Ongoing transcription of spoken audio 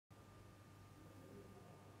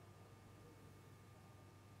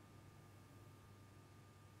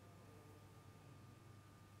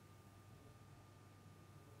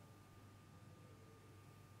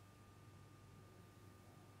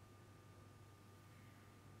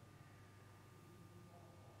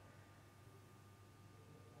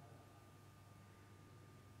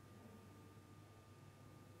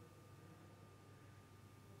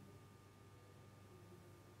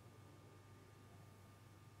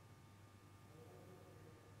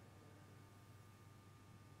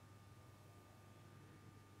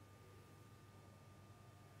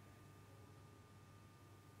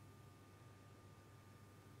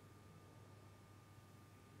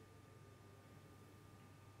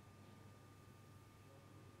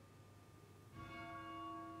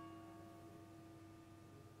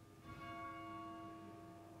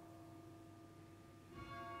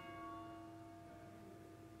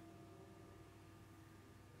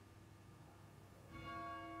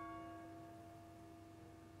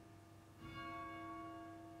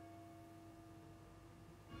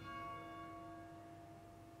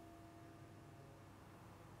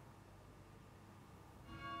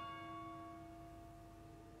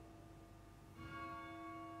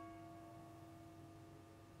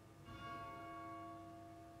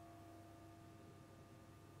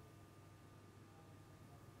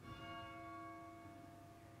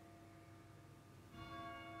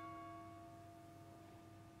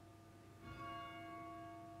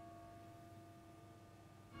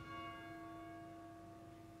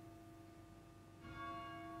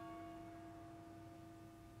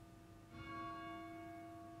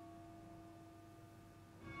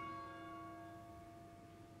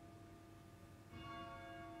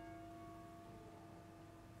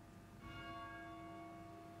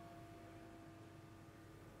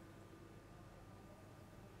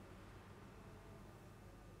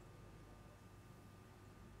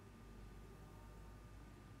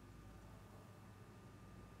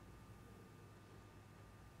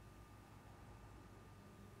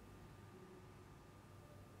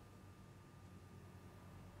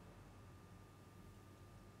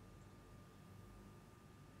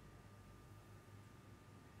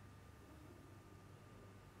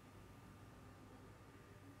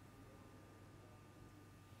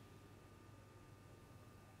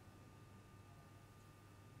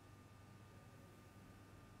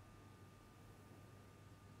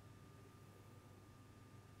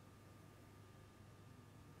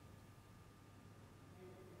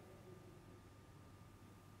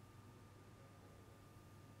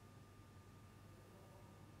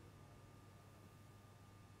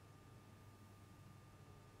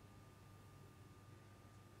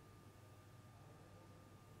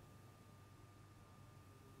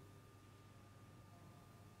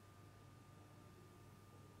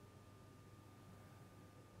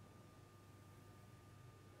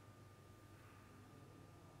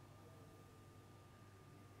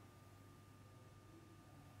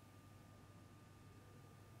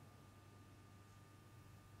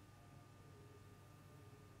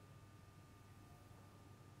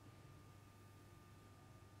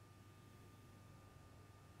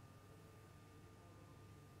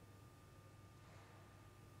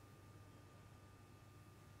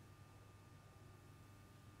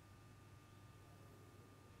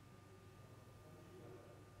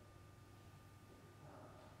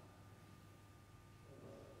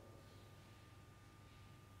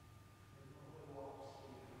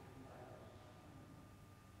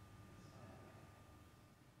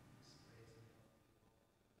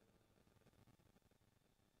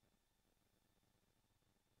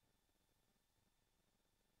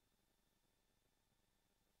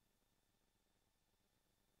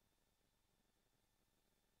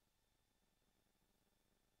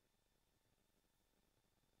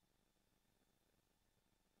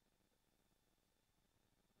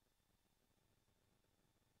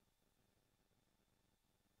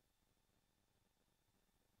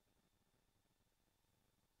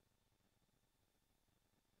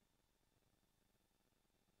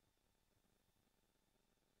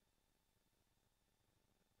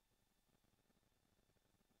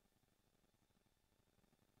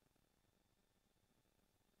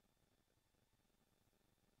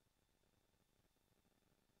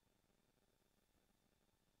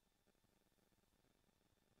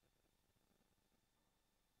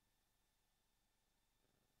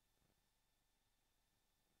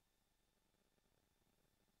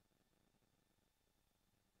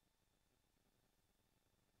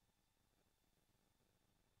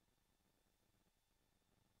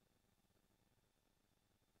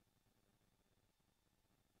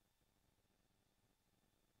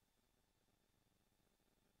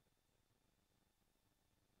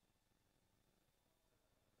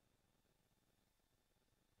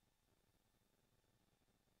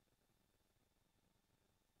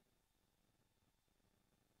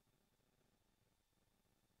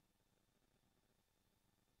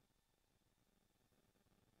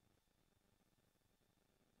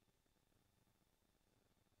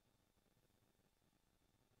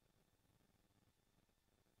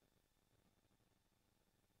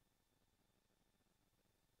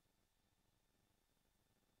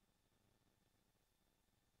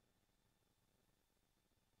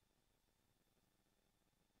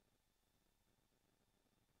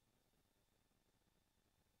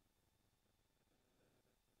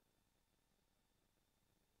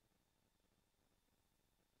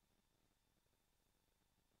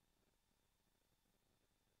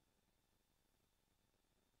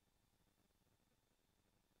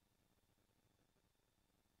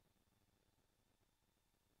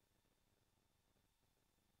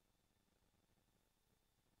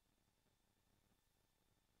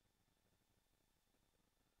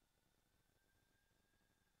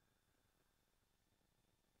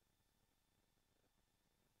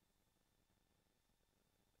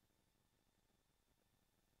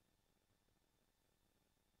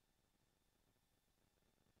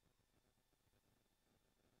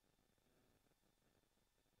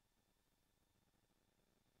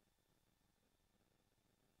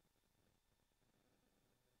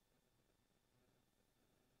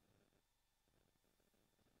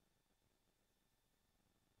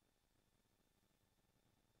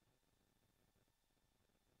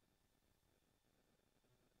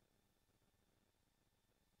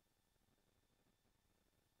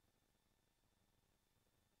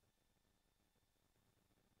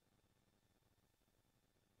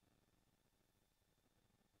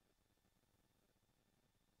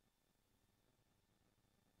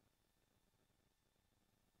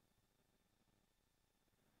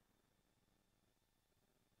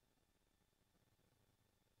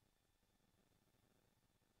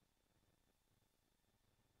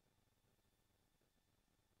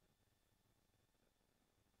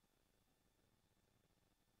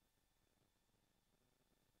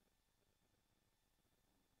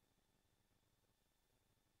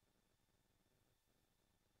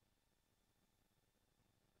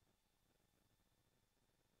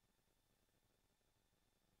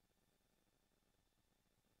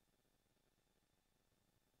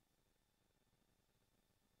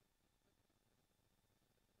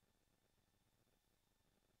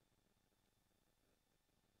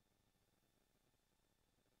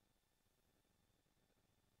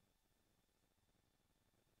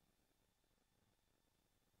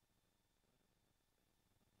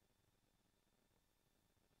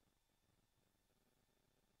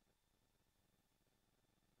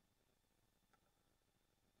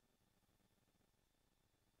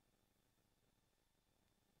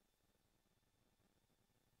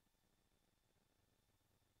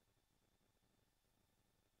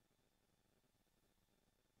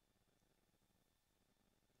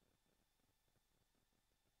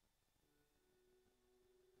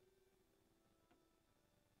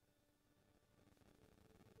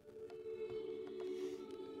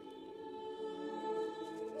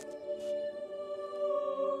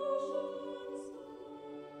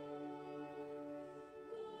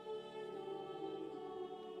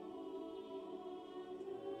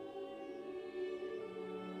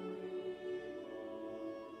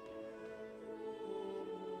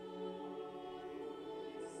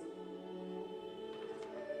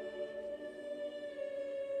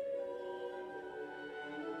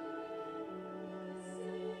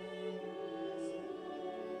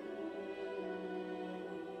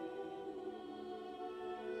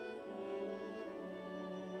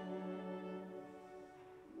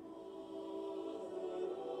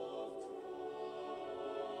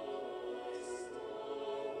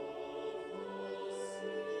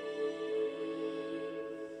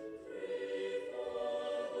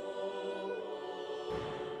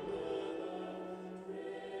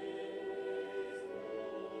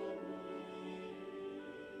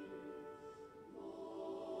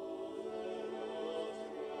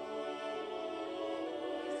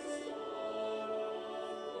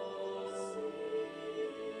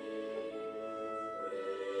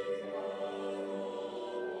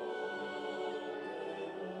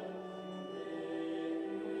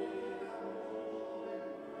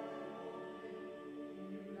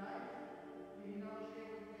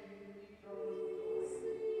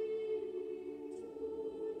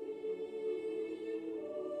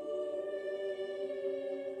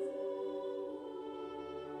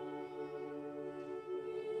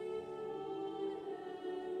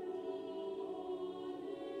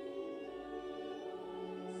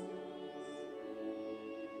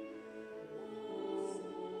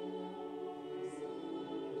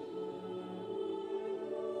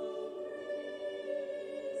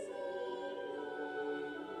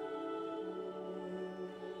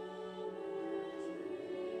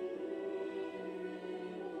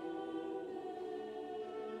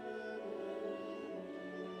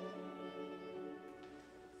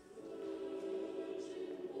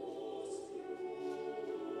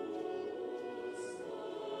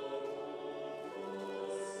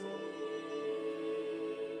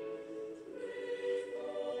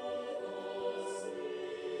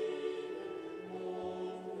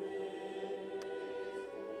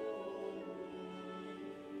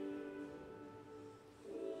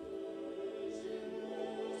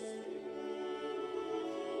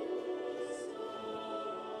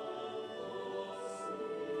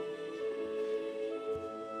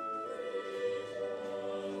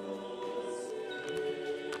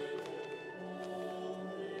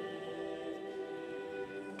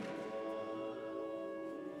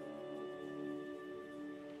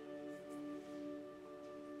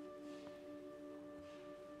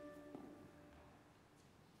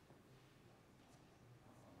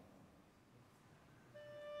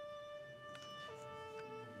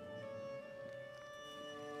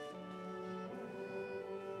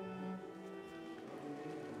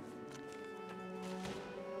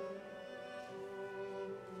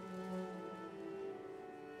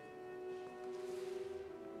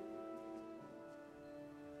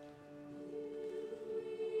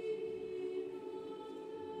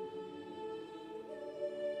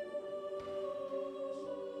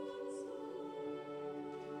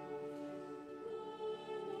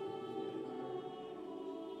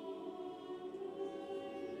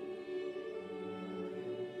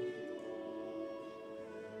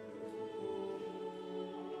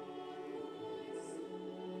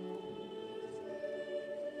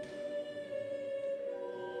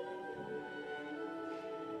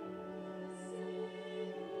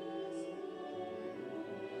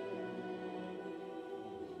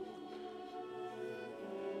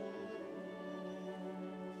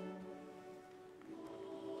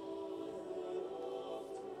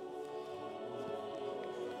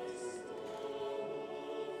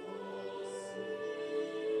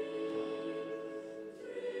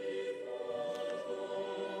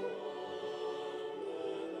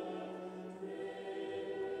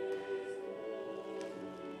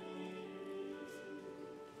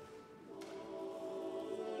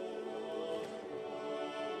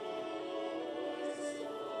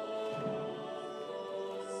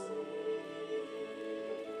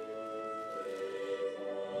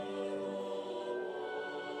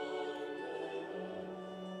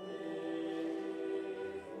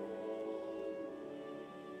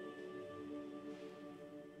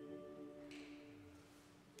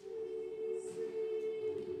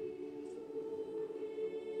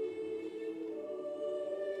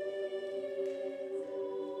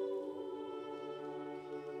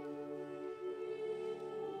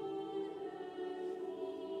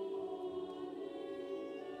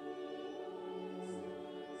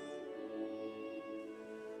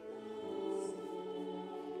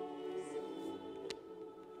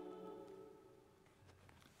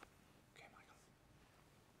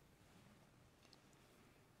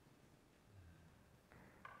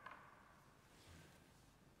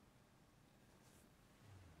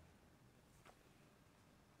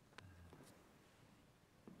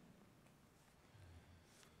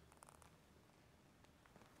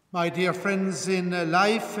My dear friends in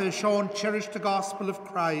life, Sean cherished the gospel of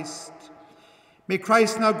Christ. May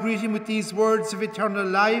Christ now greet him with these words of eternal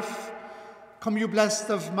life. Come you blessed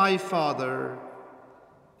of my Father.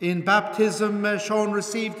 In baptism, Sean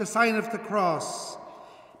received the sign of the cross.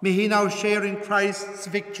 May he now share in Christ's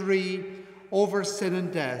victory over sin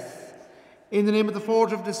and death. In the name of the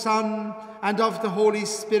Father, of the Son, and of the Holy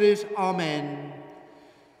Spirit. Amen.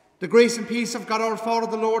 The grace and peace of God our Father,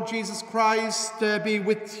 the Lord Jesus Christ, be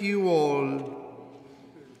with you all.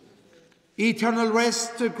 Eternal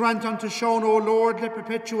rest grant unto Sean, O Lord, let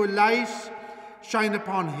perpetual light shine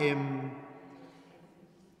upon him.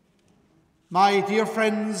 My dear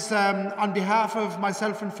friends, on behalf of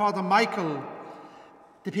myself and Father Michael,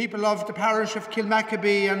 the people of the parish of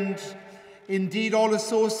Kilmackabey, and indeed all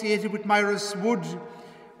associated with Myris Wood,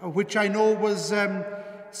 which I know was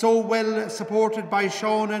so well supported by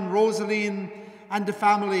Sean and Rosaline and the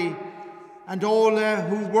family, and all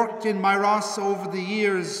who worked in Myros over the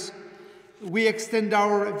years, we extend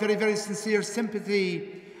our very, very sincere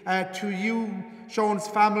sympathy to you, Sean's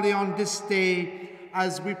family, on this day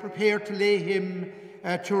as we prepare to lay him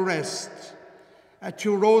to rest.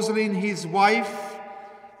 To Rosaline, his wife,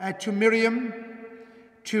 to Miriam,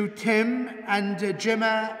 to Tim and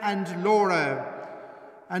Gemma and Laura,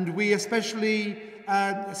 and we especially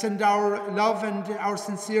send our love and our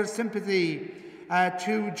sincere sympathy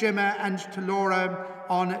to Gemma and to Laura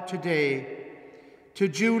on today. To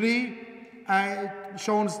Julie,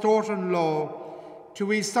 Sean's daughter-in-law, to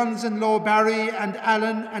his sons-in-law Barry and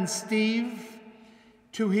Alan and Steve,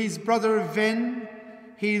 to his brother Vin,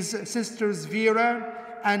 his sisters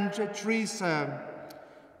Vera and Teresa,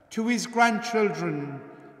 to his grandchildren,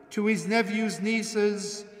 to his nephews,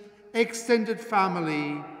 nieces, extended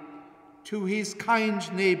family, to his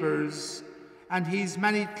kind neighbours, and his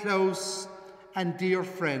many close and dear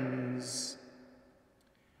friends.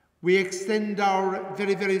 We extend our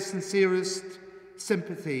very, very sincerest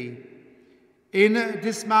sympathy. In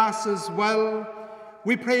this Mass as well,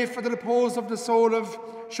 we pray for the repose of the soul of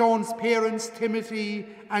Sean's parents, Timothy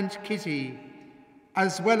and Kitty,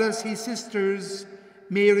 as well as his sisters,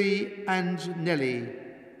 Mary and Nellie.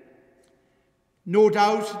 No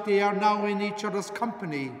doubt they are now in each other's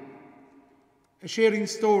company, sharing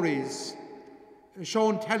stories,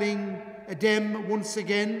 Sean telling them once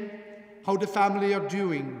again how the family are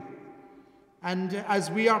doing. And as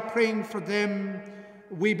we are praying for them,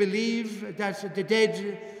 we believe that the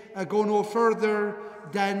dead go no further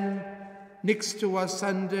than next to us.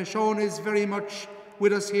 And Sean is very much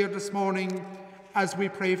with us here this morning as we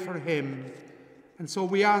pray for him. And so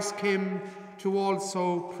we ask him to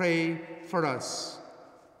also pray for us.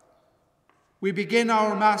 We begin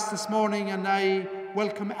our Mass this morning, and I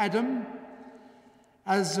welcome Adam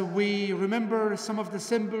as we remember some of the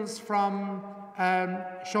symbols from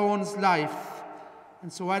Sean's life.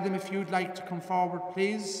 And so, Adam, if you'd like to come forward,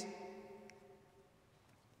 please.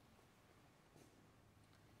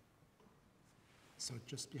 So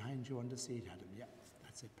just behind you on the seat, Adam. Yeah,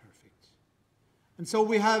 that's it, perfect. And so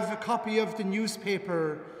we have a copy of the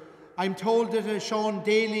newspaper. I'm told that Sean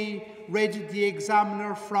daily read the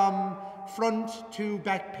Examiner from front to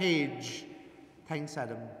back page. Thanks,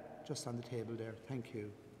 Adam. Just on the table there. Thank you.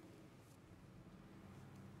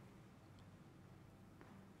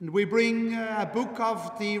 And we bring a book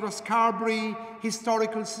of the Roscarbery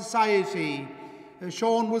Historical Society.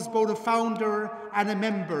 Sean was both a founder and a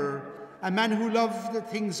member, a man who loved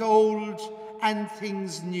things old and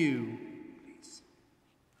things new.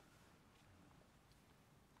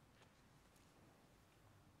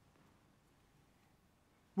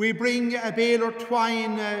 We bring a bale or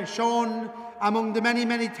twine. Sean, among the many,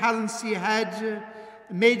 many talents he had,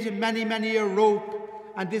 made many, many a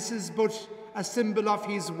rope, and this is but a symbol of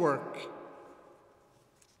his work.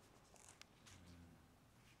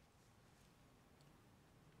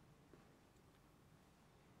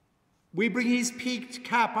 We bring his peaked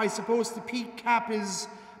cap. I suppose the peaked cap is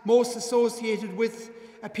most associated with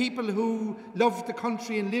people who loved the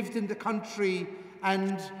country and lived in the country,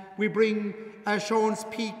 and we bring Sean's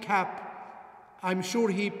peak cap. I'm sure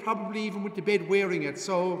he probably even went to bed wearing it.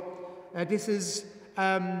 So this is,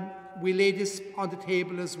 we lay this on the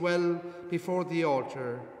table as well before the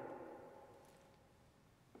altar.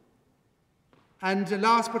 And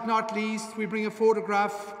last but not least, we bring a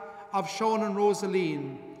photograph of Sean and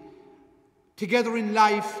Rosaline. Together in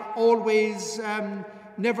life, always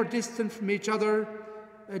never distant from each other.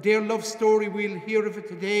 Their love story, we'll hear of it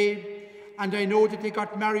today. And I know that they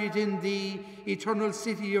got married in the eternal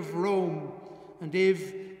city of Rome. And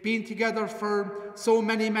they've been together for so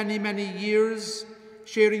many, many, many years,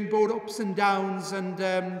 sharing both ups and downs.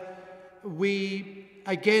 And we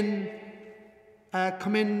again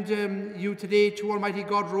commend you today to Almighty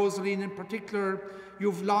God, Rosaline in particular.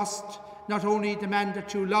 You've lost not only the man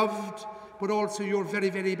that you loved, but also your very,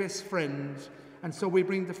 very best friend. And so we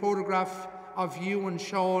bring the photograph of you and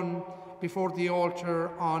Sean before the altar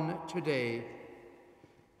on today.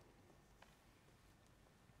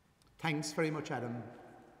 Thanks very much, Adam.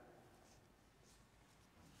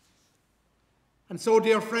 And so,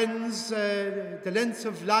 dear friends, the length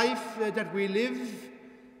of life that we live,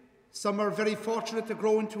 some are very fortunate to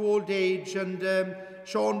grow into old age, and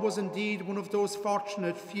Sean was indeed one of those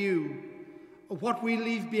fortunate few. What we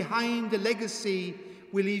leave behind, the legacy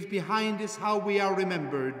we leave behind, is how we are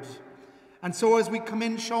remembered. And so as we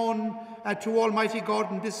commend Sean to Almighty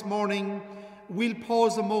God in this morning, we'll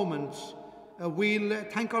pause a moment. We'll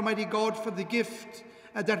thank Almighty God for the gift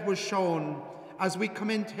that was shown as we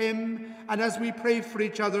commend him and as we pray for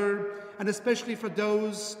each other, and especially for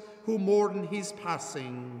those who mourn his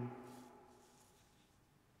passing.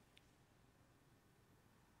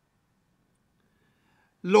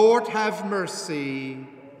 Lord, have mercy.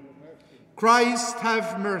 Christ,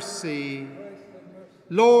 have mercy.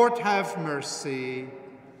 Lord, have mercy.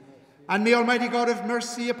 And may Almighty God have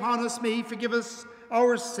mercy upon us. May he forgive us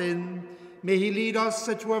our sin. May he lead us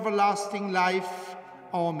to everlasting life.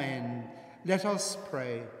 Amen. Let us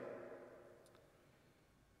pray.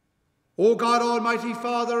 O God, Almighty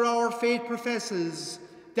Father, our faith professes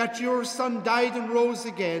that your Son died and rose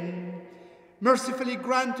again. Mercifully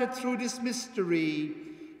granted through this mystery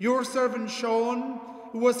your servant Sean,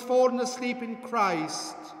 who was fallen asleep in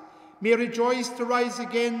Christ, may rejoice to rise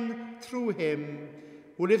again through him,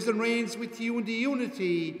 who lives and reigns with you in the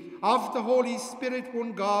unity of the Holy Spirit,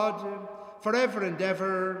 one God, forever and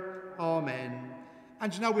ever. Amen.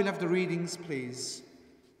 And now we'll have the readings, please.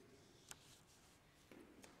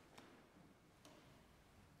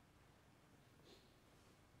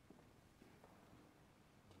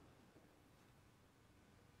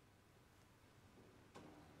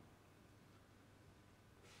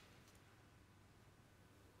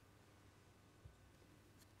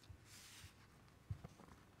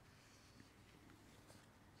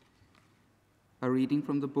 A reading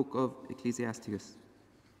from the book of Ecclesiasticus.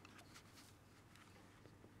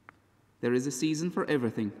 There is a season for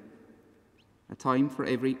everything, a time for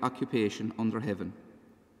every occupation under heaven,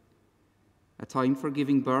 a time for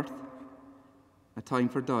giving birth, a time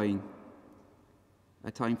for dying, a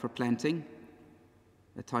time for planting,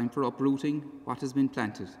 a time for uprooting what has been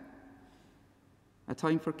planted, a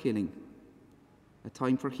time for killing, a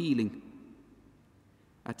time for healing,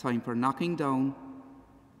 a time for knocking down,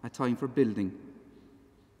 a time for building,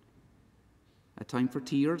 a time for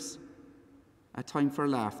tears, a time for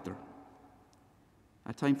laughter,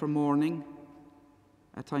 a time for mourning,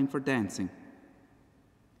 a time for dancing,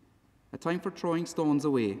 a time for throwing stones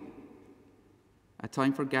away, a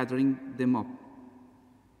time for gathering them up,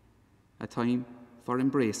 a time for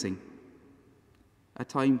embracing, a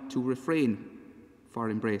time to refrain for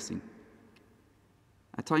embracing,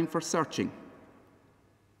 a time for searching,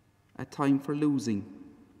 a time for losing,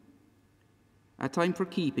 a time for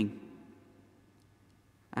keeping,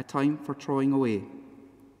 a time for throwing away,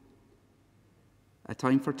 a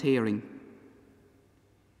time for tearing,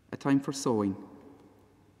 a time for sowing,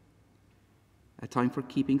 a time for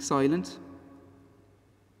keeping silent,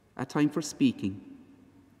 a time for speaking,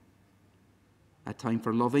 a time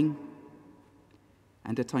for loving,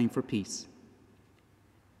 and a time for peace.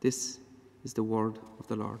 This is the word of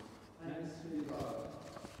the Lord. Thanks be to God.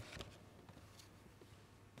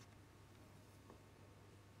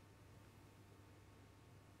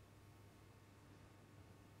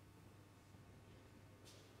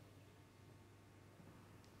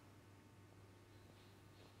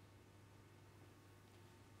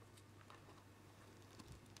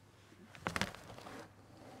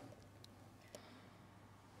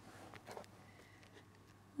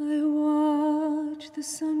 I watch the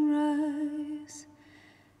sunrise,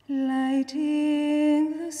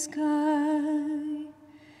 lighting the sky,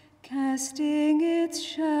 casting its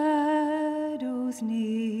shadows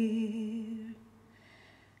near.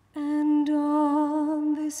 And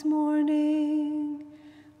on this morning,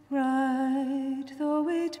 bright though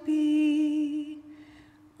it be,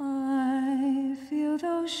 I feel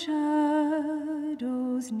those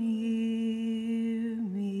shadows near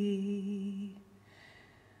me.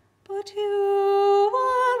 But you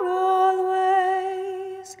are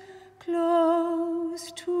always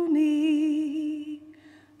close to me,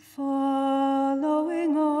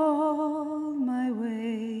 following all my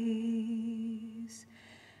ways.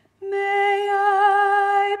 May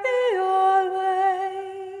I be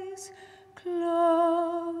always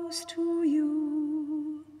close to you.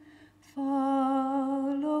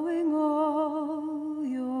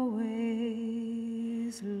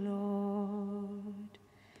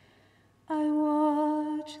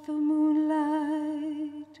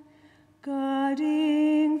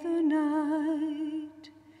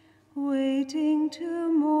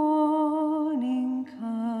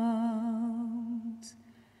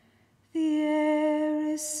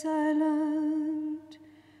 is silent,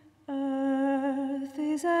 earth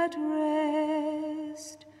is at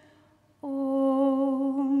rest,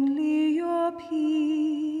 only your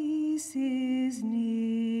peace is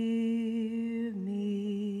near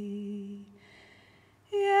me.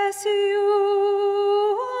 Yes,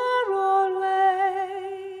 you are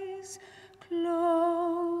always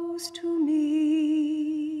close to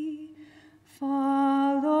me,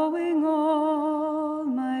 following all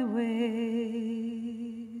my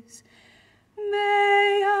ways.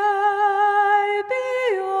 May I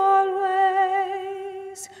be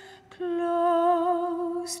always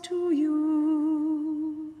close to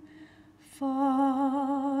you,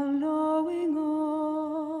 following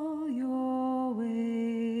all your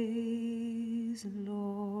ways,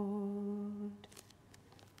 Lord.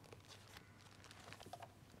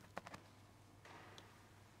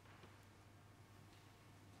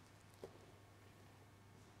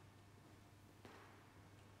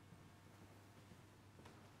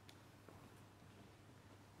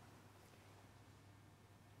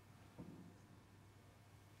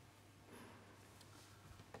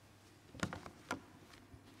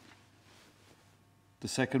 The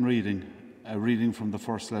second reading, a reading from the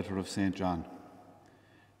first letter of St. John.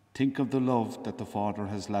 Think of the love that the Father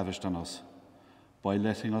has lavished on us by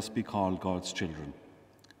letting us be called God's children.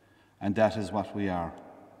 And that is what we are.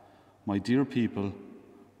 My dear people,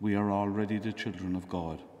 we are already the children of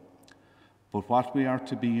God. But what we are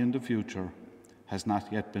to be in the future has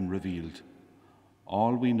not yet been revealed.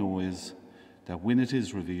 All we know is that when it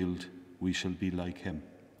is revealed, we shall be like him,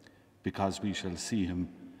 because we shall see him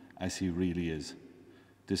as he really is.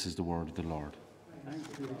 This is the word of the Lord. Thanks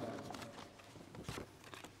be to God.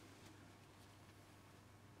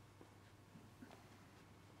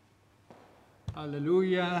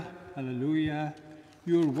 Alleluia, alleluia.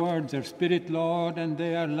 Your words are spirit, Lord, and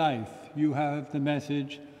they are life. You have the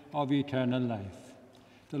message of eternal life.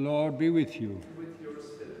 The Lord be with you. And with your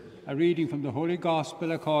spirit. A reading from the Holy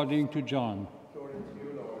Gospel according to John. Glory to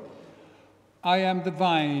you, Lord. I am the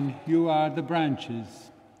vine, you are the branches.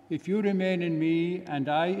 If you remain in me and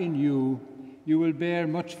I in you, you will bear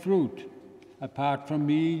much fruit. Apart from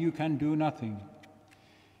me, you can do nothing.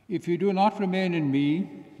 If you do not remain in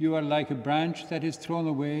me, you are like a branch that is thrown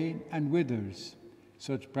away and withers.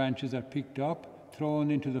 Such branches are picked up,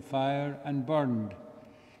 thrown into the fire, and burned.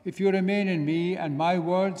 If you remain in me and my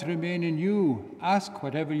words remain in you, ask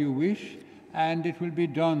whatever you wish, and it will be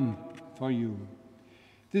done for you.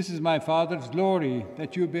 This is my Father's glory,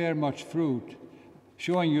 that you bear much fruit,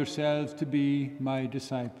 showing yourselves to be my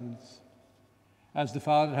disciples. As the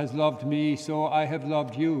Father has loved me, so I have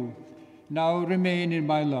loved you. Now remain in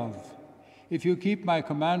my love. If you keep my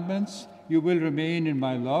commandments, you will remain in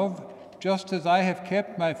my love, just as I have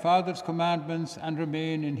kept my Father's commandments and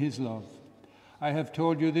remain in his love. I have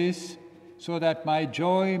told you this, so that my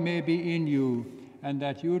joy may be in you, and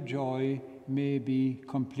that your joy may be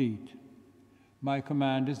complete. My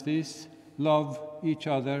command is this: love each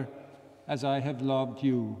other as I have loved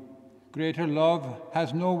you. Greater love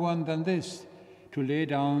has no one than this, to lay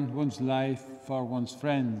down one's life for one's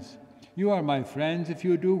friends. You are my friends if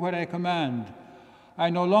you do what I command.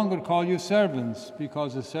 I no longer call you servants,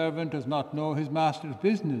 because a servant does not know his master's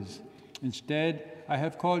business. Instead, I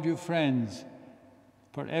have called you friends,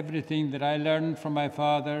 for everything that I learned from my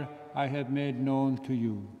Father I have made known to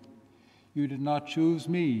you. You did not choose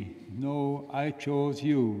me, no, I chose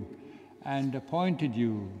you, and appointed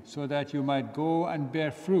you so that you might go and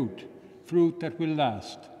bear fruit, fruit that will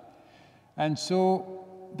last. And so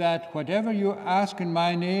that whatever you ask in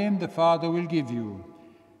my name, the Father will give you.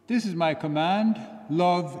 This is my command: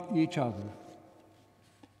 love each other.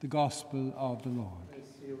 The Gospel of the Lord.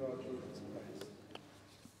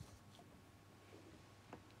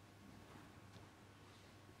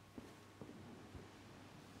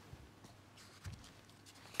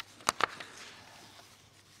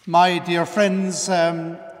 My dear friends,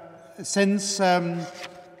 since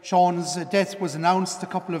Sean's death was announced a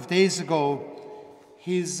couple of days ago,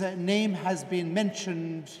 his name has been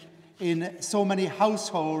mentioned in so many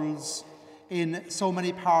households in so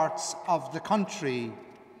many parts of the country.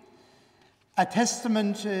 A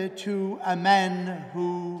testament to a man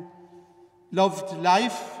who loved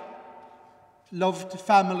life, loved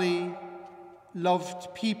family,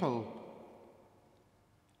 loved people,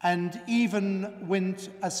 and even went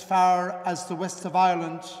as far as the west of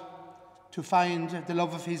Ireland to find the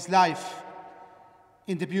love of his life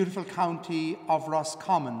in the beautiful county of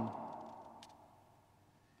Roscommon.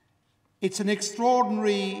 It's an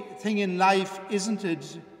extraordinary thing in life, isn't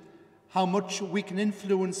it, how much we can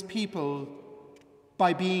influence people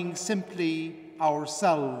by being simply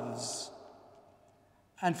ourselves.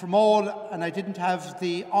 And from all, and I didn't have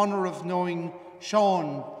the honour of knowing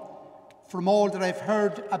Sean, from all that I've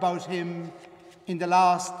heard about him in the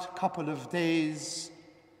last couple of days,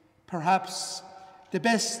 perhaps the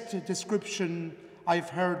best description I've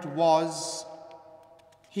heard was,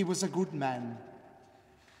 he was a good man.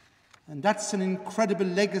 And that's an incredible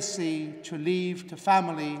legacy to leave to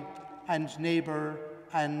family and neighbour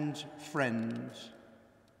and friend.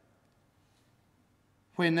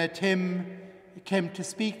 When Tim came to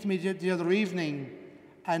speak to me the other evening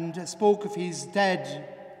and spoke of his dad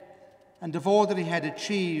and of all that he had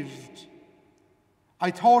achieved,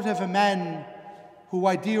 I thought of a man who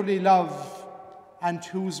I dearly love and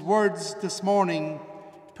whose words this morning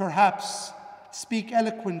perhaps speak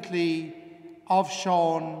eloquently of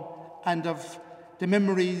Sean and of the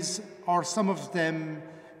memories, or some of them,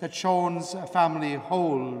 that Sean's family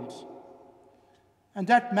hold. And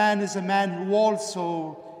that man is a man who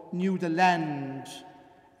also knew the land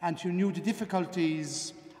and who knew the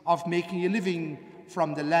difficulties of making a living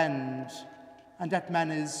from the land. And that man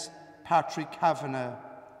is Patrick Kavanagh,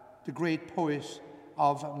 the great poet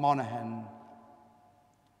of Monaghan.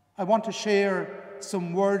 I want to share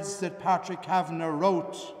some words that Patrick Kavanagh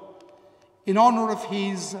wrote in honour of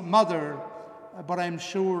his mother, but I'm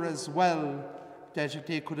sure as well that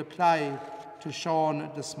they could apply to Sean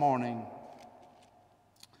this morning.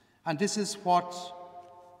 And this is what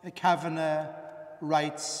Kavanagh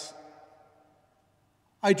writes.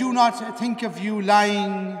 I do not think of you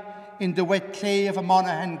lying in the wet clay of a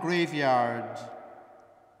Monaghan graveyard.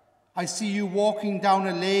 I see you walking down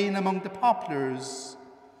a lane among the poplars,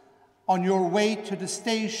 on your way to the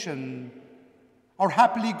station, or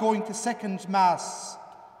happily going to second mass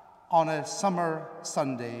on a summer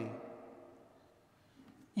Sunday.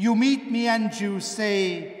 You meet me and you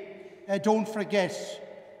say, don't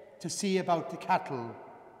forget to see about the cattle.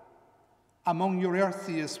 Among your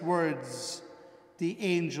earthiest words, the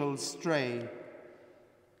angels stray.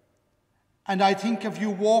 And I think of you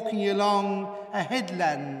walking along a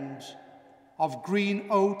headland of green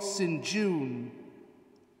oats in June,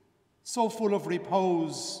 so full of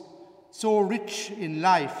repose, so rich in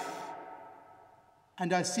life.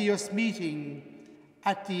 And I see us meeting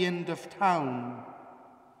at the end of town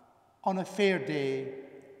on a fair day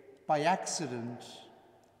by accident,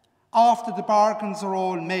 after the bargains are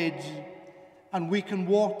all made and we can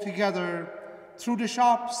walk together through the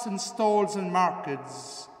shops and stalls and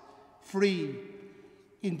markets, free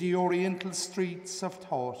in the oriental streets of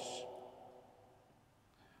thought.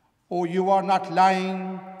 Oh, you are not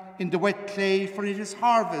lying in the wet clay, for it is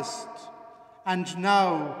harvest, and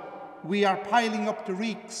now we are piling up the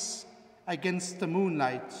reeks against the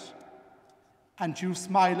moonlight, and you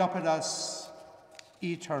smile up at us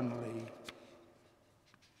eternally.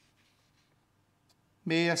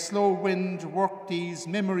 May a slow wind work these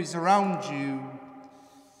memories around you,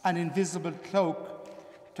 an invisible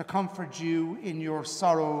cloak to comfort you in your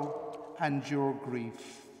sorrow and your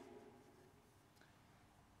grief.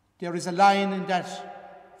 There is a line in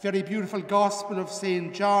that very beautiful Gospel of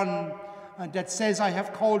St. John that says, I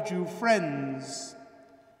have called you friends.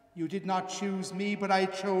 You did not choose me, but I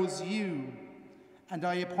chose you, and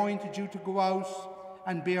I appointed you to go out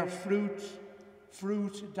and bear fruit,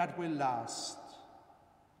 fruit that will last.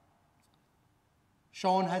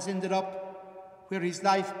 Sean has ended up where his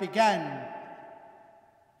life began,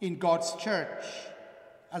 in God's church,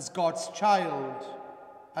 as God's child,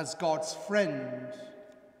 as God's friend.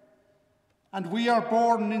 And we are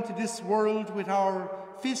born into this world with our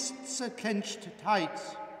fists clenched tight.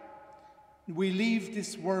 We leave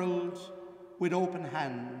this world with open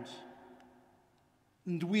hand.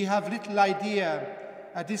 And we have little idea,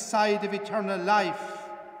 at this side of eternal life,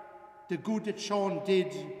 the good that Sean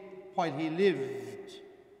did while he lived.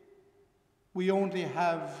 We only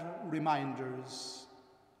have reminders.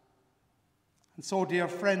 And so, dear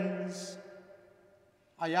friends,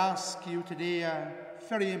 I ask you today a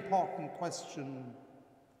very important question.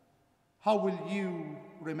 How will you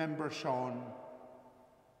remember Sean?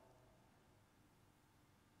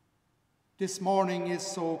 This morning is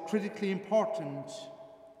so critically important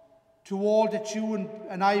to all that you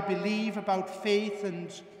and I believe about faith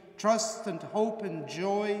and trust and hope and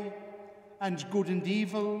joy and good and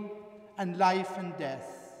evil and life and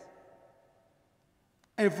death.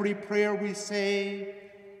 Every prayer we say,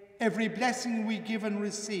 every blessing we give and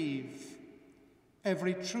receive,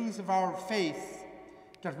 every truth of our faith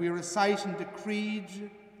that we recite in the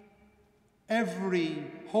Creed, every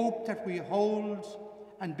hope that we hold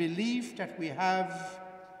and belief that we have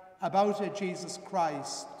about Jesus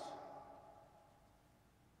Christ,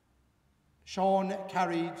 Sean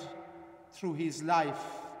carried through his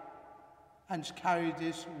life and carried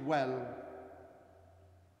it well.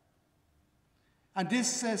 And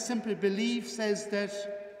this simple belief says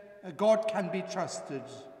that God can be trusted.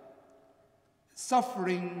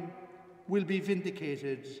 Suffering will be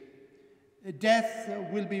vindicated. Death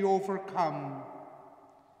will be overcome.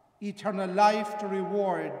 Eternal life the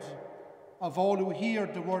reward of all who hear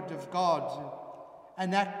the word of God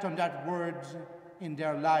and act on that word in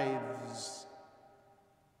their lives.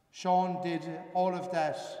 Sean did all of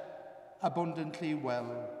that abundantly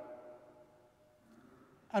well.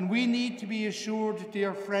 And we need to be assured,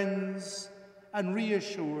 dear friends, and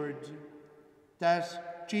reassured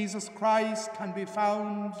that Jesus Christ can be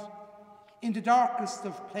found in the darkest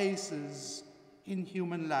of places in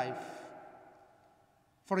human life.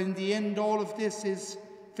 For in the end, all of this is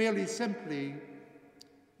fairly simply,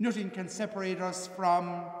 nothing can separate us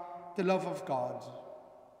from the love of God.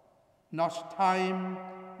 Not time,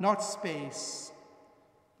 not space,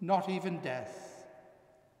 not even death.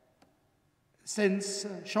 Since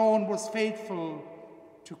Sean was faithful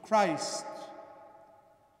to Christ,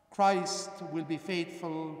 Christ will be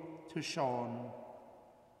faithful to Sean.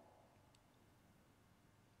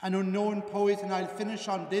 An unknown poet, and I'll finish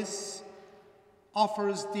on this,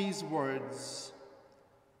 offers these words.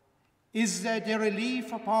 Is there a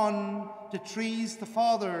leaf upon the trees the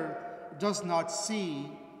Father does not see?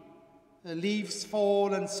 The leaves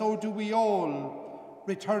fall, and so do we all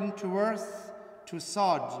return to earth, to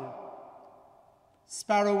sod.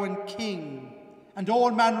 Sparrow and king, and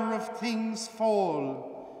all manner of things fall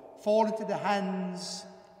into the hands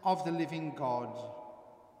of the living God.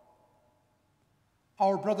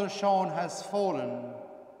 Our brother Sean has fallen,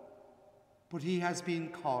 but he has been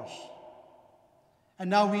caught. And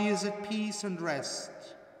now he is at peace and rest,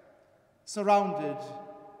 surrounded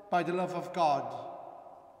by the love of God,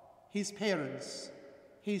 his parents,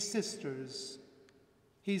 his sisters,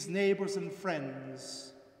 his neighbours and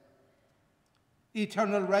friends.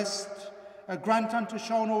 Eternal rest grant unto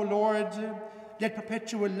Sean, O Lord, let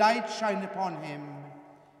perpetual light shine upon him.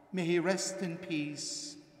 May he rest in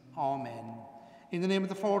peace. Amen. In the name of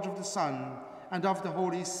the Father, of the Son, and of the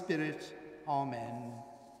Holy Spirit. Amen.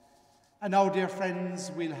 And now, dear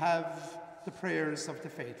friends, we'll have the prayers of the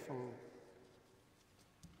faithful.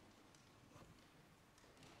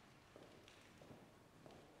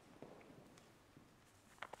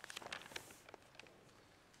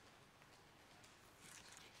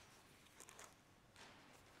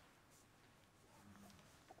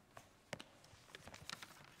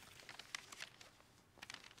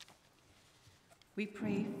 We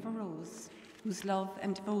pray for Rose, whose love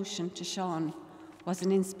and devotion to Sean was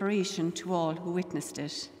an inspiration to all who witnessed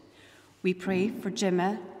it. We pray for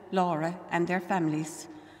Gemma, Laura and their families,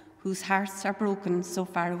 whose hearts are broken so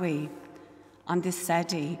far away. On this sad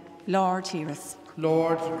day, Lord, hear us.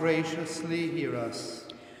 Lord, graciously hear us.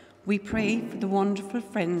 We pray for the wonderful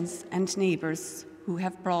friends and neighbours who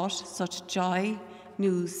have brought such joy,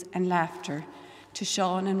 news and laughter to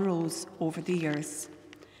Sean and Rose over the years.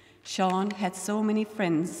 Sean had so many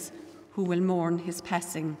friends who will mourn his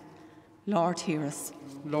passing. Lord, hear us.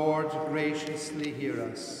 Lord, graciously hear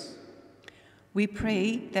us. We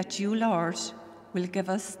pray that you, Lord, will give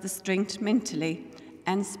us the strength mentally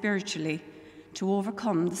and spiritually to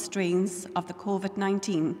overcome the strains of the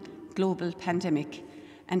COVID-19 global pandemic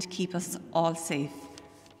and keep us all safe.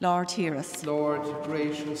 Lord, hear us. Lord,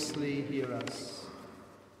 graciously hear us.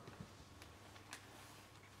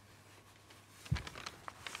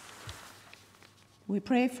 We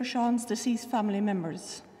pray for Sean's deceased family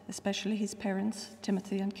members, especially his parents,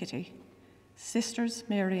 Timothy and Kitty, sisters,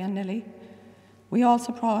 Mary and Nellie. We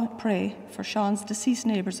also pray for Sean's deceased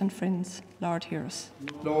neighbours and friends. Lord, hear us.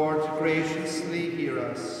 Lord, graciously hear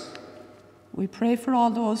us. We pray for all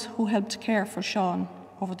those who helped care for Sean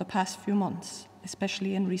over the past few months,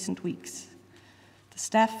 especially in recent weeks. The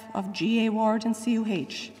staff of GA Ward and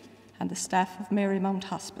CUH and the staff of Marymount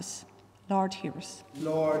Hospice. Lord, hear us.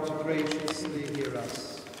 Lord, graciously hear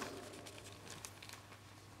us.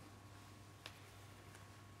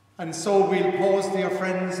 And so we'll pause, dear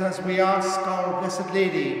friends, as we ask our Blessed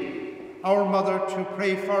Lady, our Mother, to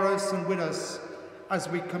pray for us and with us as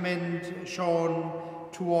we commend Sean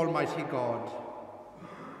to Almighty God.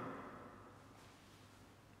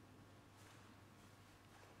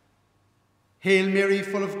 Hail Mary,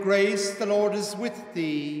 full of grace, the Lord is with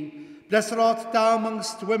thee. Blessed art thou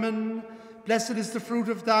amongst women, blessed is the fruit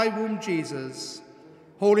of thy womb, Jesus.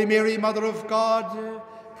 Holy Mary, Mother of God,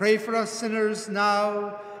 pray for us sinners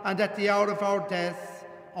now and at the hour of our death.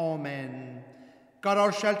 Amen. God,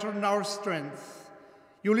 our shelter and our strength,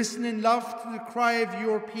 you listen in love to the cry of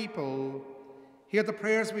your people. Hear the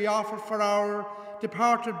prayers we offer for our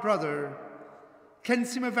departed brother,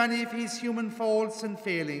 Cleanse him of any of his human faults and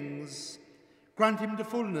failings. Grant him the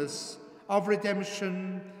fullness of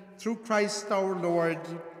redemption through Christ our Lord.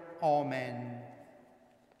 Amen.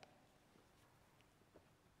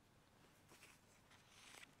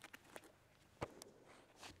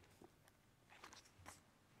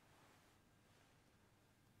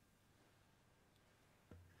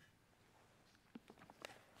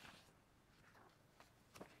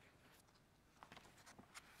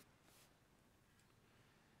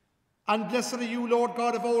 And blessed are you, Lord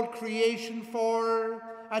God of all creation, for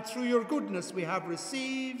through your goodness we have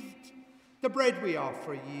received the bread we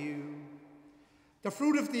offer you. The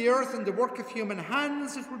fruit of the earth and the work of human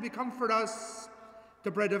hands, it will become for us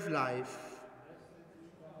the bread of life.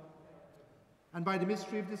 And by the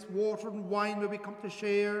mystery of this water and wine may we come to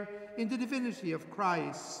share in the divinity of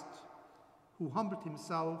Christ, who humbled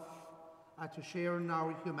himself to share in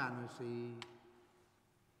our humanity.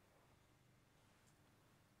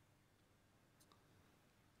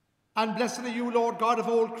 And blessed are you, Lord God of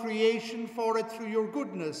all creation, for through your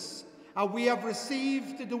goodness we have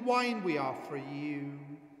received the wine we offer you.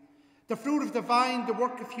 The fruit of the vine, the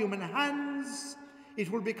work of human hands, it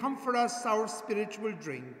will become for us our spiritual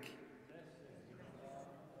drink.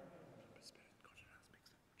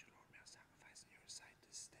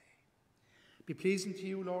 Be pleasing to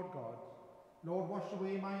you, Lord God. Lord, wash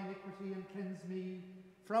away my iniquity and cleanse me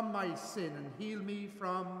from my sin and heal me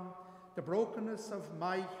from the brokenness of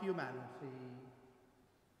my humanity.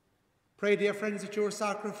 Pray, dear friends, that your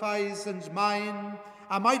sacrifice and mine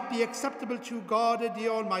might be acceptable to God, the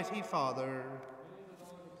Almighty Father.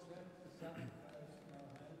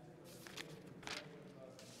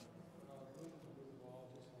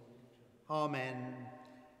 Amen.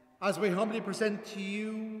 As we humbly present to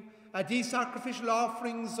you these sacrificial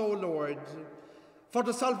offerings, O Lord, for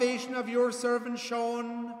the salvation of your servant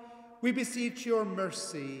Sean, we beseech your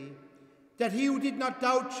mercy, that he who did not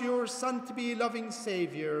doubt your Son to be a loving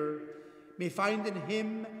Saviour may find in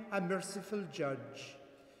him a merciful Judge,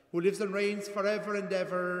 who lives and reigns forever and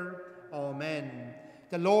ever. Amen.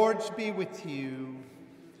 The Lord be with you.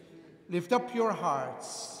 Lift up your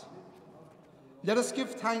hearts. Let us give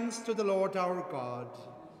thanks to the Lord our God.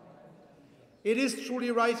 It is truly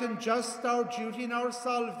right and just, our duty and our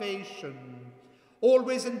salvation,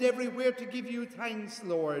 always and everywhere to give you thanks,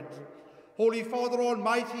 Lord, Holy Father,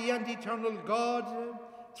 Almighty and eternal God,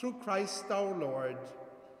 through Christ our Lord.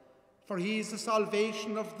 For he is the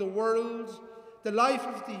salvation of the world, the life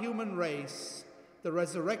of the human race, the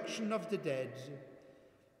resurrection of the dead.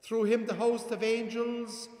 Through him the host of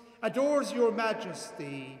angels adores your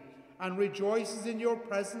majesty and rejoices in your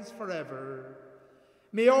presence forever.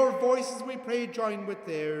 May our voices, we pray, join with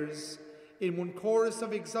theirs in one chorus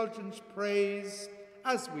of exultant praise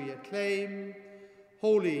as we acclaim,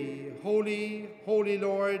 Holy, holy, holy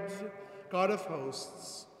Lord, God of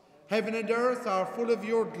hosts. Heaven and earth are full of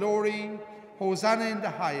your glory. Hosanna in the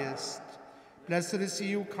highest. Blessed is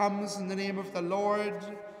he who comes in the name of the Lord.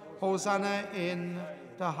 Hosanna in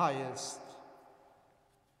the highest.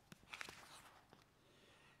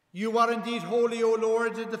 You are indeed holy, O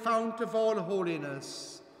Lord, the fount of all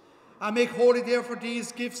holiness. And make holy therefore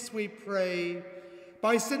these gifts, we pray,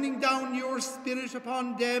 by sending down your Spirit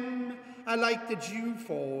upon them like the dew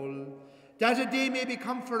fall, that they may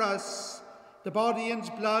become for us the body and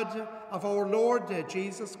blood of our Lord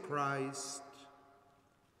Jesus Christ.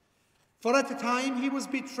 For at the time he was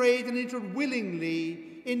betrayed and entered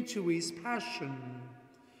willingly into his passion,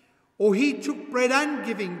 he took bread and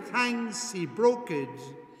giving thanks, he broke it,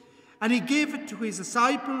 and he gave it to his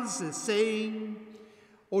disciples, saying,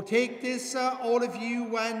 take this, all of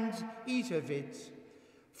you, and eat of it,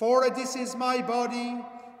 for this is my body,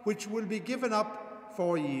 which will be given up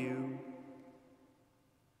for you.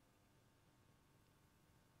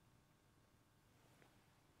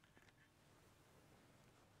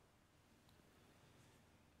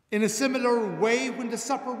 In a similar way, when the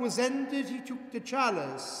supper was ended, he took the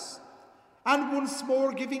chalice, and once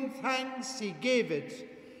more giving thanks, he gave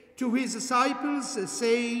it to his disciples,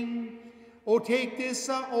 saying, take this,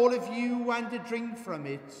 all of you, and drink from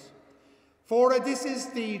it. For this is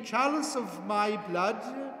the chalice of my blood,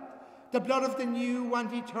 the blood of the new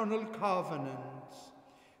and eternal covenant,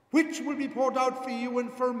 which will be poured out for you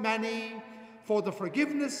and for many for the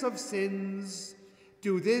forgiveness of sins.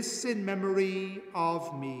 Do this in memory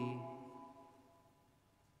of me.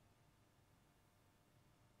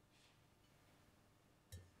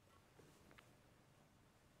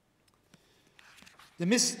 The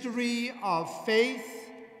mystery of faith.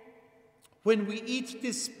 When we eat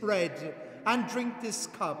this bread and drink this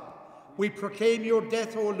cup, we proclaim your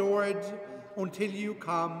death, O Lord, until you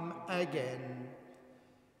come again.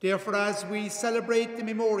 Therefore, as we celebrate the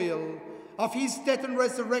memorial of his death and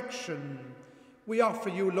resurrection, we offer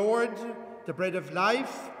you, Lord, the bread of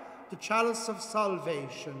life, the chalice of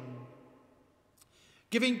salvation.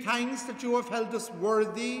 Giving thanks that you have held us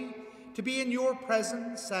worthy to be in your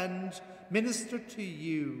presence and minister to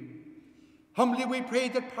you. Humbly we pray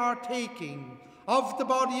that partaking of the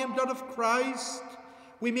body and blood of Christ,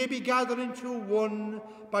 we may be gathered into one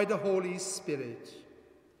by the Holy Spirit.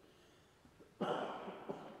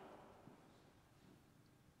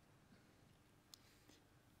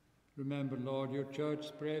 Remember, Lord, your church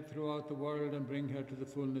spread throughout the world and bring her to the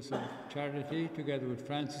fullness of charity, together with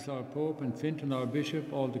Francis our Pope and Fintan our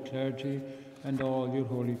Bishop, all the clergy and all your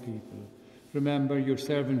holy people. Remember your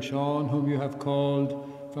servant Sean, whom you have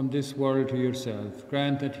called from this world to yourself.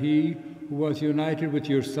 Grant that he, who was united with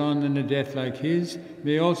your Son in a death like his,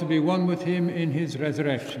 may also be one with him in his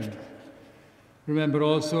resurrection. Remember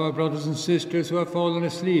also our brothers and sisters who have fallen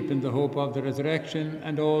asleep in the hope of the resurrection,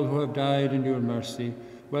 and all who have died in your mercy.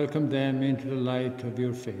 Welcome them into the light of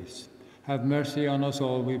your face. Have mercy on us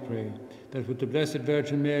all, we pray, that with the Blessed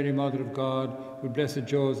Virgin Mary, Mother of God, with Blessed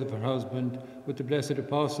Joseph, her husband, with the blessed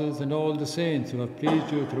apostles and all the saints who have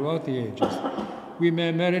pleased you throughout the ages, we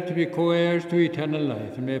may merit to be co-heirs to eternal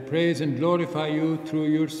life, and may praise and glorify you through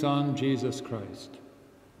your Son, Jesus Christ.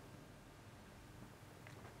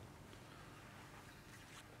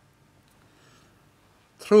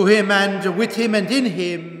 Through him and with him and in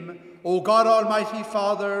him, O God, Almighty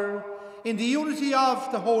Father, in the unity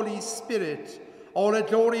of the Holy Spirit, all the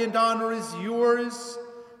glory and honour is yours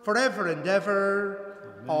forever and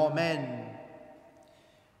ever. Amen.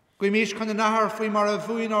 Gwimish kan nahar fwy mar a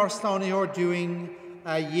fwyn o'r slani o'r doing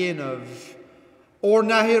a yenov. O'r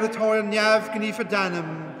nahir at o'r niaf gynif a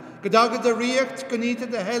danam, gydagad a riacht gynita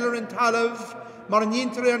the heller and talav, mar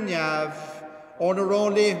nintre a niaf, o'r na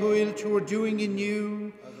ron le hwyl to o'r doing in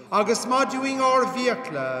you, agus ma doing o'r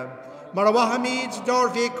viacla, mar a wahamid dar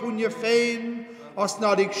ve cwnya fein, os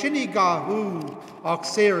nadig shini gahu, och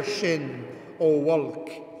ser shin, o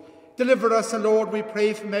walk. Deliver us, O Lord, we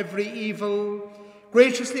pray, from every evil.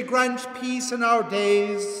 Graciously grant peace in our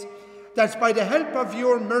days, that by the help of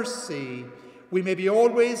your mercy we may be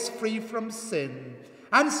always free from sin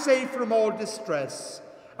and safe from all distress,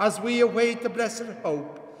 as we await the blessed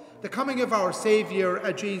hope, the coming of our Saviour,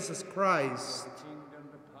 Jesus Christ. The kingdom,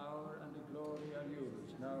 the power, and the glory are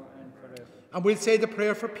yours, now and forever. And we'll say the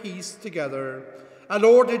prayer for peace together. Our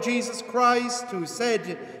Lord Jesus Christ, who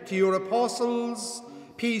said to your apostles,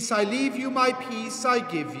 "Peace I leave you, my peace I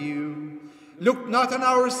give you. Look not on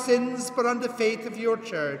our sins, but on the faith of your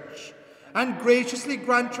church, and graciously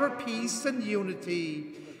grant your peace and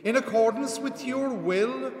unity, in accordance with your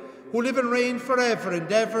will, who live and reign forever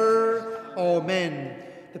and ever. Amen."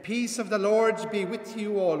 The peace of the Lord be with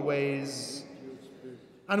you always.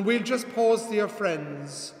 And we'll just pause, dear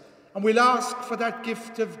friends, and we'll ask for that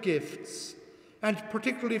gift of gifts, and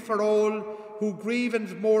particularly for all who grieve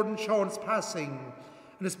and mourn Sean's passing,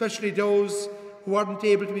 and especially those who aren't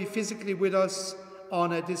able to be physically with us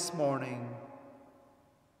on it this morning.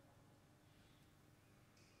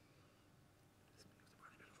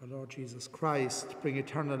 For Lord Jesus Christ, bring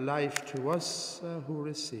eternal life to us who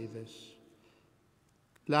receive it.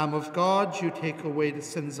 Lamb of God, you take away the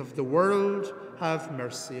sins of the world, have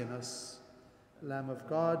mercy on us. Lamb of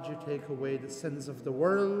God, you take away the sins of the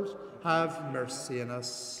world, have mercy on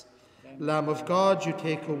us. Lamb of God, you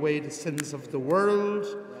take away the sins of the world,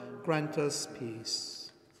 grant us peace.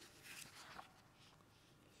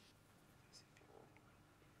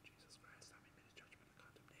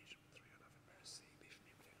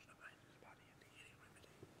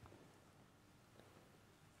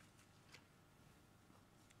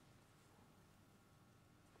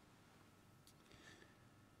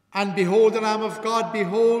 And behold the Lamb of God,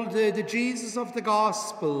 behold the Jesus of the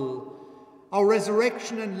gospel, our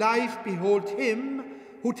resurrection and life, behold him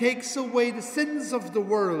who takes away the sins of the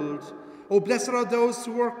world. O blessed are those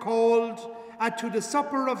who are called to the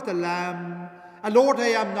supper of the Lamb. And Lord, I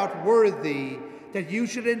am not worthy that you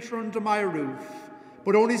should enter under my roof,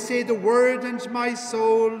 but only say the word, and my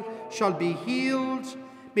soul shall be healed.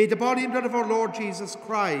 May the body and blood of our Lord Jesus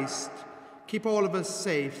Christ keep all of us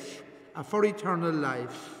safe for eternal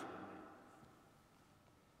life.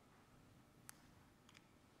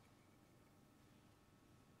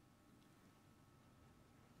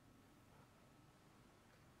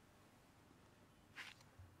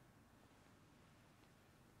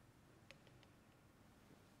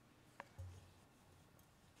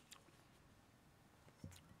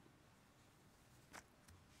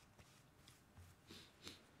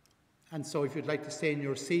 And so if you'd like to stay in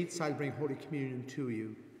your seats, I'll bring Holy Communion to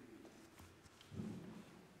you.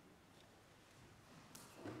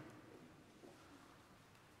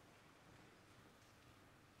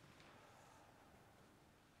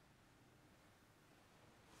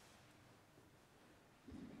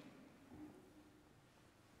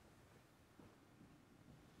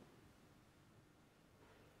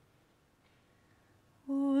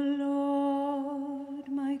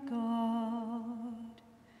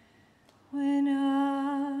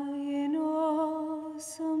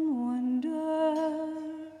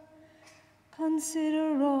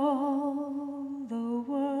 consider all the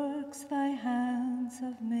works thy hands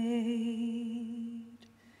have made.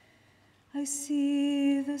 I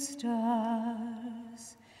see the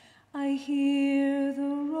stars, I hear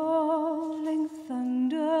the rolling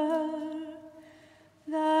thunder,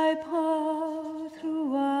 thy power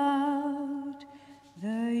throughout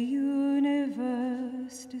the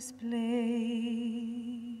universe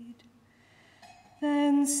displayed.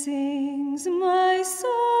 Then sings my soul,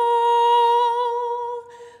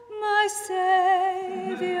 my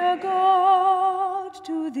Saviour God,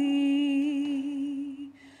 to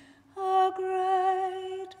thee. How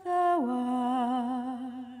great thou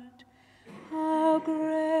art, how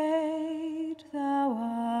great thou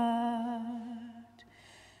art.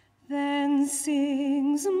 Then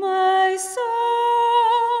sings my soul,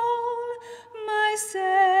 my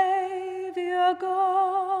Saviour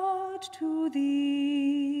God, to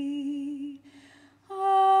thee.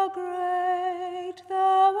 How great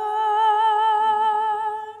thou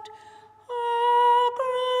art, how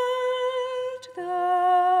great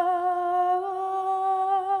thou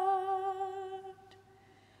art.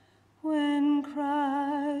 When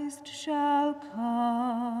Christ shall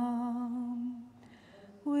come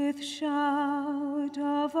with shout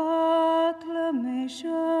of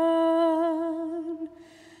acclamation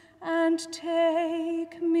and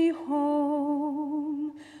take me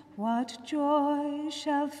home, what joy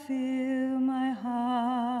shall fill my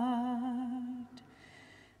heart?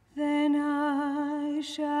 Then I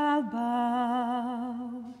shall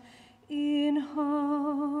bow in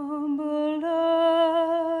humble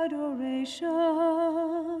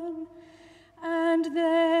adoration and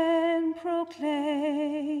then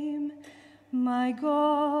proclaim, my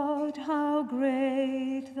God, how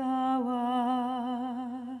great thou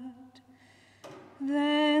art.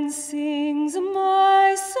 Then sings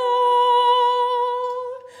my soul,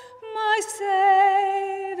 my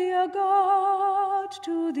Saviour God,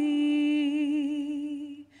 to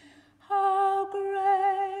thee. How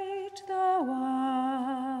great thou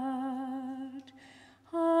art,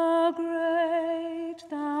 how great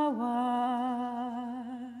thou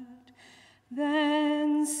art.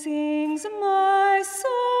 Then sings my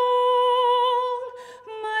soul,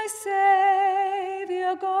 my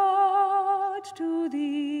Saviour God, to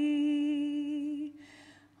thee.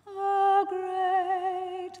 How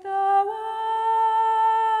great thou art,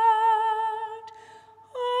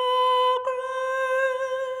 how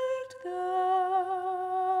great thou art.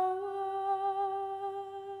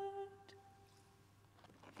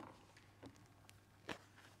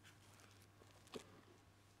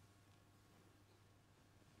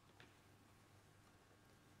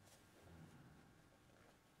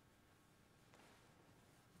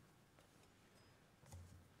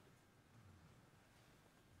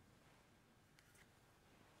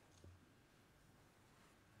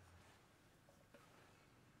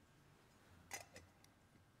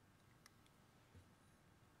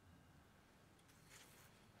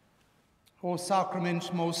 O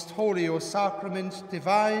sacrament most holy, O sacrament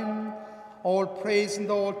divine, all praise and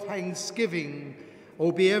all thanksgiving,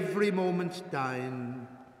 O be every moment thine.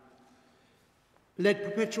 Let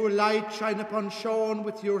perpetual light shine upon Sean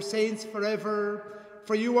with your saints forever,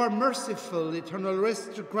 for you are merciful, eternal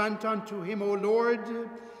rest to grant unto him, O Lord.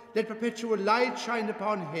 Let perpetual light shine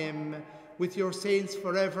upon him with your saints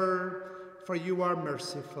forever, for you are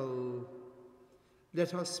merciful.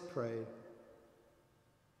 Let us pray.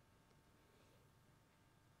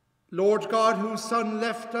 Lord God, whose Son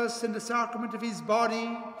left us in the sacrament of his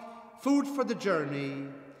body, food for the journey,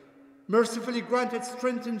 mercifully grant that,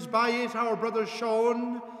 strengthened by it, our brother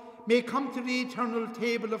Sean may come to the eternal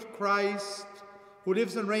table of Christ, who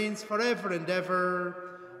lives and reigns forever and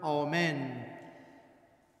ever. Amen.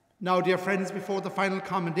 Now, dear friends, before the final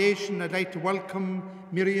commendation, I'd like to welcome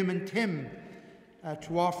Miriam and Tim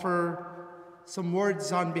to offer some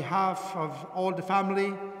words on behalf of all the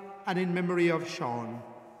family and in memory of Sean.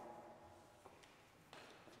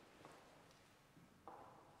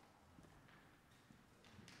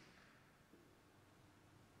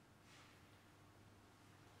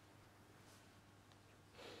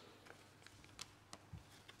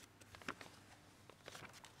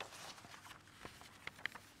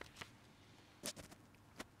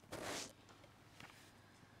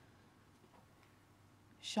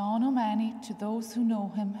 Sean O'Mahony, to those who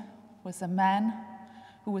know him, was a man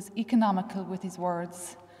who was economical with his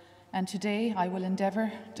words, and today I will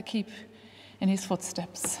endeavour to keep in his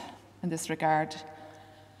footsteps in this regard.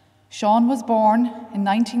 Sean was born in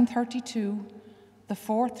 1932, the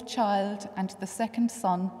fourth child and the second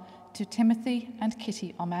son to Timothy and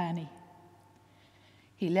Kitty O'Mahony.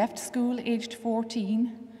 He left school aged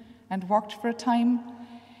 14 and worked for a time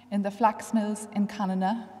in the flax mills in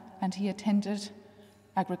Canada, and he attended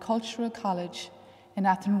agricultural college in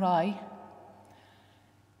Athenry.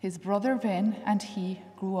 His brother Vin and he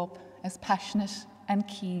grew up as passionate and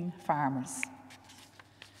keen farmers.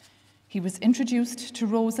 He was introduced to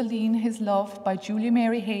Rosaline, his love, by Julia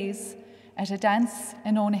Mary Hayes at a dance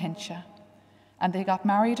in Onahincha, and they got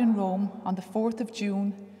married in Rome on the 4th of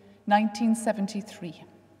June, 1973.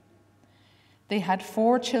 They had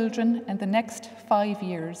 4 children in the next 5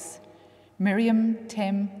 years: Miriam,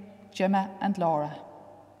 Tim, Gemma, and Laura.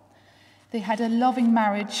 They had a loving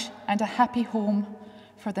marriage and a happy home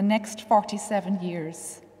for the next 47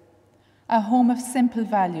 years. A home of simple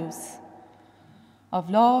values, of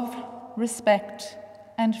love, respect,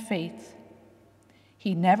 and faith.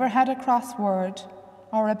 He never had a cross word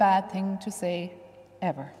or a bad thing to say,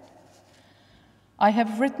 ever. I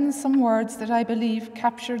have written some words that I believe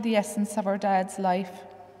capture the essence of our dad's life,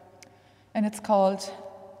 and it's called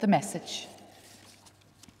The Message.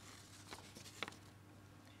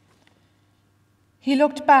 He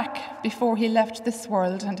looked back before he left this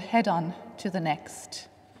world and head on to the next.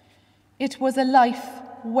 It was a life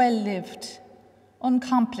well lived,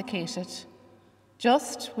 uncomplicated,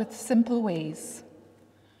 just with simple ways.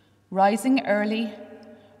 Rising early,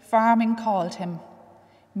 farming called him.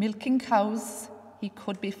 Milking cows, he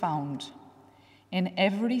could be found. In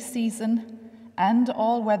every season and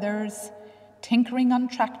all weathers, tinkering on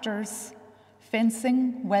tractors,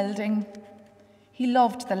 fencing, welding. He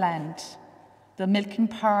loved the land, the milking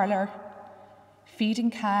parlour,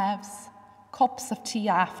 feeding calves, cups of tea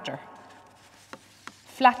after.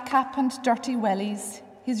 Flat cap and dirty wellies,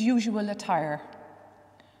 his usual attire.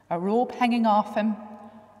 A rope hanging off him,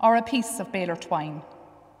 or a piece of baler twine.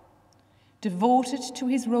 Devoted to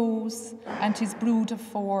his rows and his brood of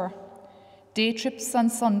 4. Day trips on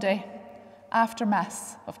Sunday, after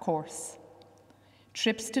Mass, of course.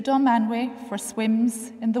 Trips to Dunmanway for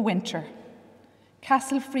swims in the winter.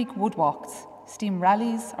 Castle Freak woodwalks, steam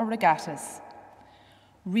rallies or regattas.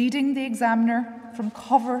 Reading the Examiner from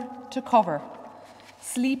cover to cover.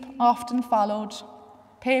 Sleep often followed,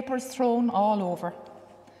 papers thrown all over.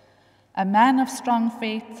 A man of strong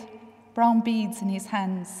faith, brown beads in his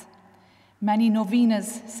hands. Many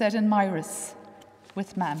novenas said in Myris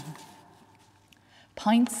with Mam.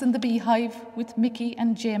 Pints in the beehive with Mickey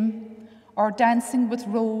and Jim, or dancing with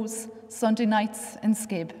Rose Sunday nights in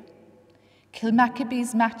Skib.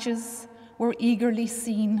 Kilmacabe's matches were eagerly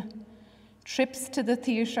seen. Trips to the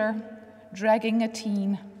theatre, dragging a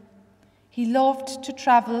teen. He loved to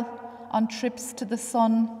travel on trips to the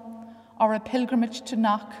sun, or a pilgrimage to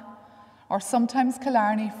Knock, or sometimes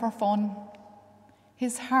Killarney for fun.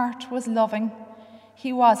 His heart was loving.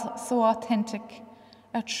 He was so authentic,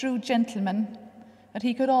 a true gentleman, that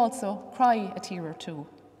he could also cry a tear or two.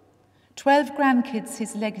 12 grandkids,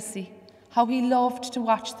 his legacy, how he loved to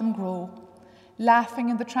watch them grow, laughing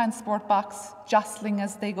in the transport box, jostling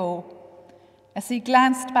as they go. As he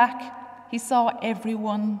glanced back, he saw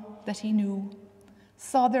everyone that he knew,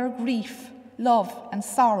 saw their grief, love, and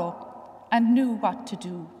sorrow, and knew what to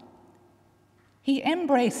do. He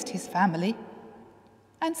embraced his family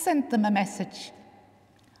and sent them a message.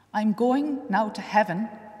 I'm going now to heaven.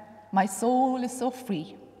 My soul is so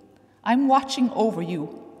free. I'm watching over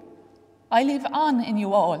you. I live on in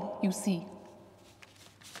you all, you see.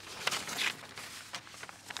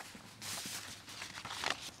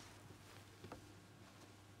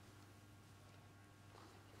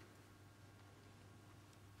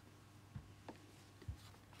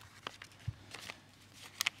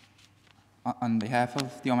 On behalf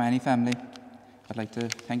of the O Mahony family, I'd like to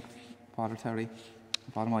thank Father Terry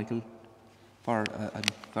and Father Michael for a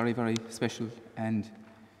very, very special and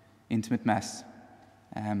intimate Mass.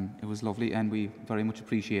 It was lovely and we very much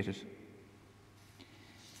appreciate it.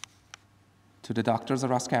 To the doctors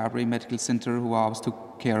at Rosscarbery Medical Centre who always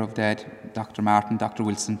took care of Dad, Dr. Martin, Dr.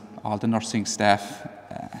 Wilson, all the nursing staff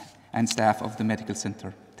and staff of the medical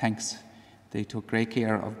centre, thanks. They took great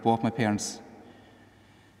care of both my parents.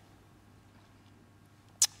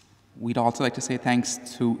 We'd also like to say thanks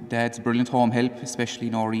to Dad's brilliant home help, especially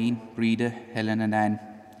Noreen, Breda, Helen and Anne,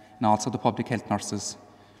 and also the public health nurses.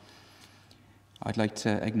 I'd like to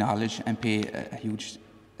acknowledge and pay a huge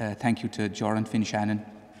thank you to Jor and Finn Shannon.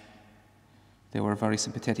 They were very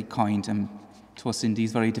sympathetic, kind to us in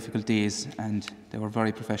these very difficult days, and they were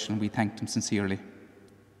very professional. We thanked them sincerely.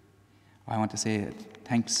 I want to say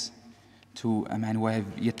thanks to a man who I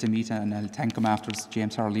have yet to meet, and I'll thank him afterwards,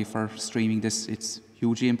 James Hurley, for streaming this. It's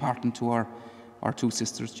hugely important to our 2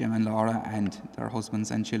 sisters, Gemma and Laura, and their husbands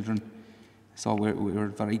and children. So we're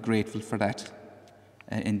very grateful for that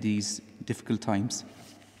in these difficult times.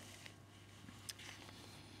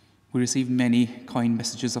 We received many kind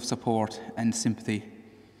messages of support and sympathy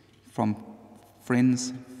from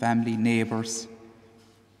friends, family, neighbours.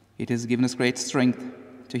 It has given us great strength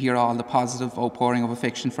to hear all the positive outpouring of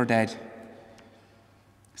affection for Dad.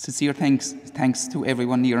 Sincere thanks to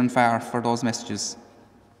everyone near and far for those messages.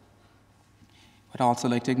 I'd also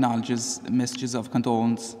like to acknowledge the messages of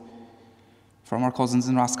condolence from our cousins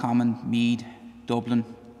in Roscommon, Meath, Dublin,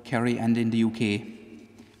 Kerry and in the UK.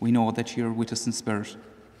 We know that you're with us in spirit.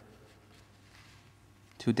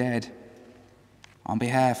 To Dad, on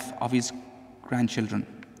behalf of his grandchildren,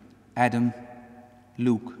 Adam,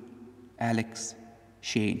 Luke, Alex,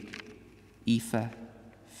 Shane, Aoife,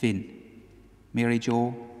 Finn, Mary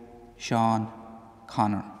Jo, Sean,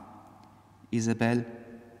 Connor, Isabel,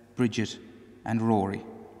 Bridget and Rory.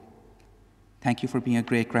 Thank you for being a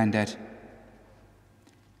great granddad.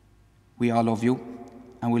 We all love you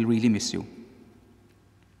and we'll really miss you.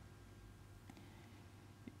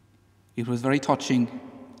 It was very touching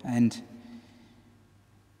and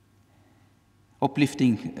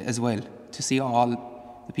uplifting as well to see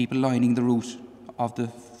all the people lining the route of the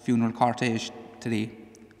funeral cortege today,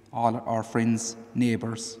 all our friends,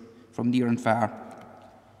 neighbours from near and far.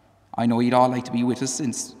 I know you'd all like to be with us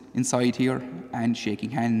inside here and shaking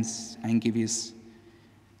hands and give you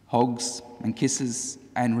hugs and kisses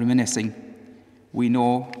and reminiscing. We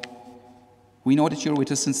know that you're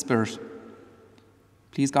with us in spirit.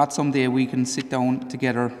 Please God, someday we can sit down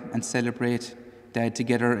together and celebrate Dad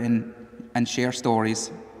together and share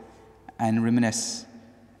stories and reminisce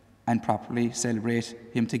and properly celebrate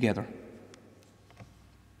him together.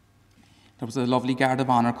 There was a lovely guard of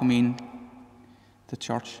honour coming to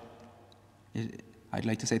church. I'd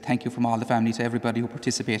like to say thank you from all the family to everybody who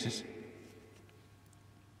participated.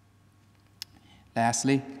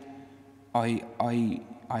 Lastly, I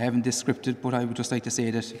haven't this scripted, but I would just like to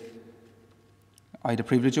say that I had the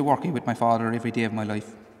privilege of working with my father every day of my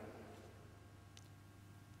life.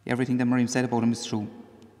 Everything that Miriam said about him is true.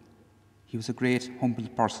 He was a great, humble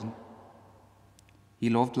person. He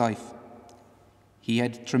loved life. He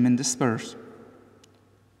had tremendous spirit.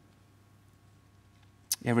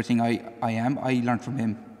 Everything I am, I learned from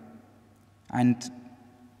him. And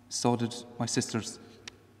so did my sisters.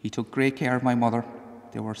 He took great care of my mother.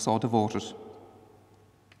 They were so devoted.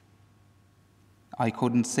 I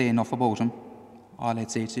couldn't say enough about him. All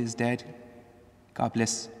I'd say to his dad, God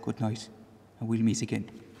bless, good night, and we'll meet again.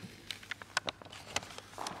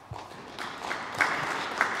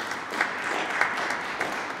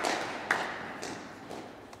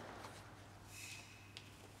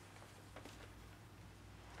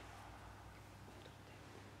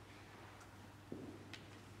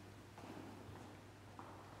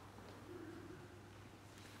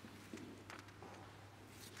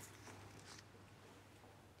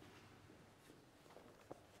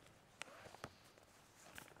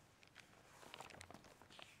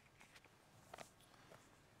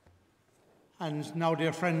 And now,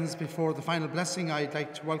 dear friends, before the final blessing, I'd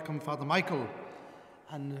like to welcome Father Michael.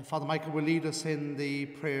 And Father Michael will lead us in the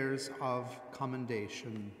prayers of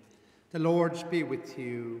commendation. The Lord be with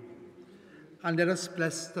you. And let us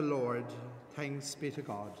bless the Lord. Thanks be to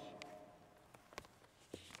God.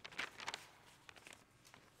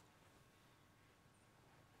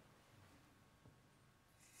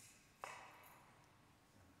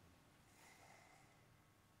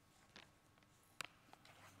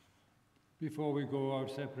 Before we go our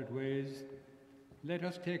separate ways, let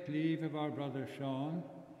us take leave of our brother Sean.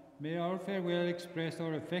 May our farewell express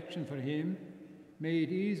our affection for him. May it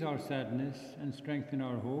ease our sadness and strengthen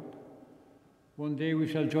our hope. One day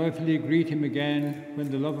we shall joyfully greet him again when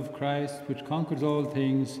the love of Christ, which conquers all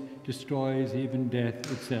things, destroys even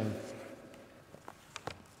death itself.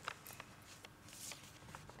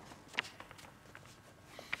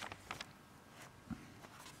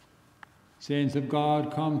 Saints of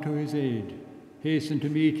God, come to his aid. Hasten to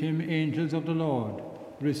meet him, angels of the Lord.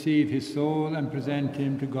 Receive his soul and present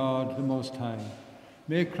him to God the Most High.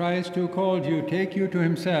 May Christ, who called you, take you to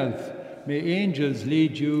himself. May angels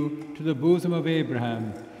lead you to the bosom of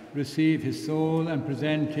Abraham. Receive his soul and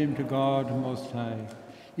present him to God the Most High.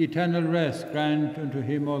 Eternal rest grant unto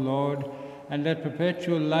him, O Lord, and let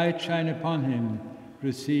perpetual light shine upon him.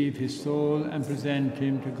 Receive his soul and present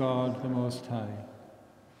him to God the Most High.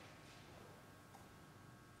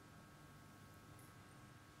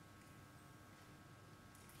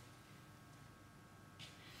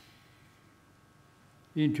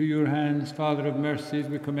 Into your hands, Father of mercies,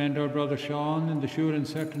 we commend our brother Sean in the sure and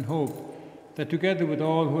certain hope that together with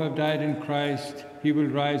all who have died in Christ, he will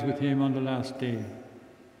rise with him on the last day.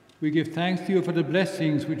 We give thanks to you for the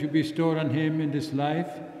blessings which you bestowed on him in this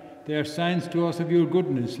life, They are signs to us of your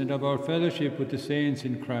goodness and of our fellowship with the saints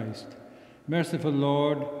in Christ. Merciful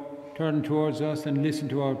Lord, turn towards us and listen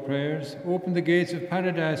to our prayers. Open the gates of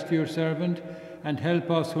paradise to your servant, and help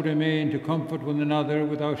us who remain to comfort one another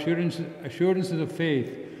with our assurances of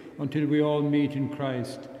faith until we all meet in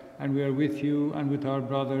Christ, and we are with you and with our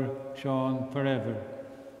brother Sean forever.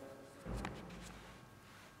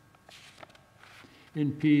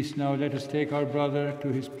 In peace now let us take our brother to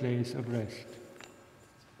his place of rest.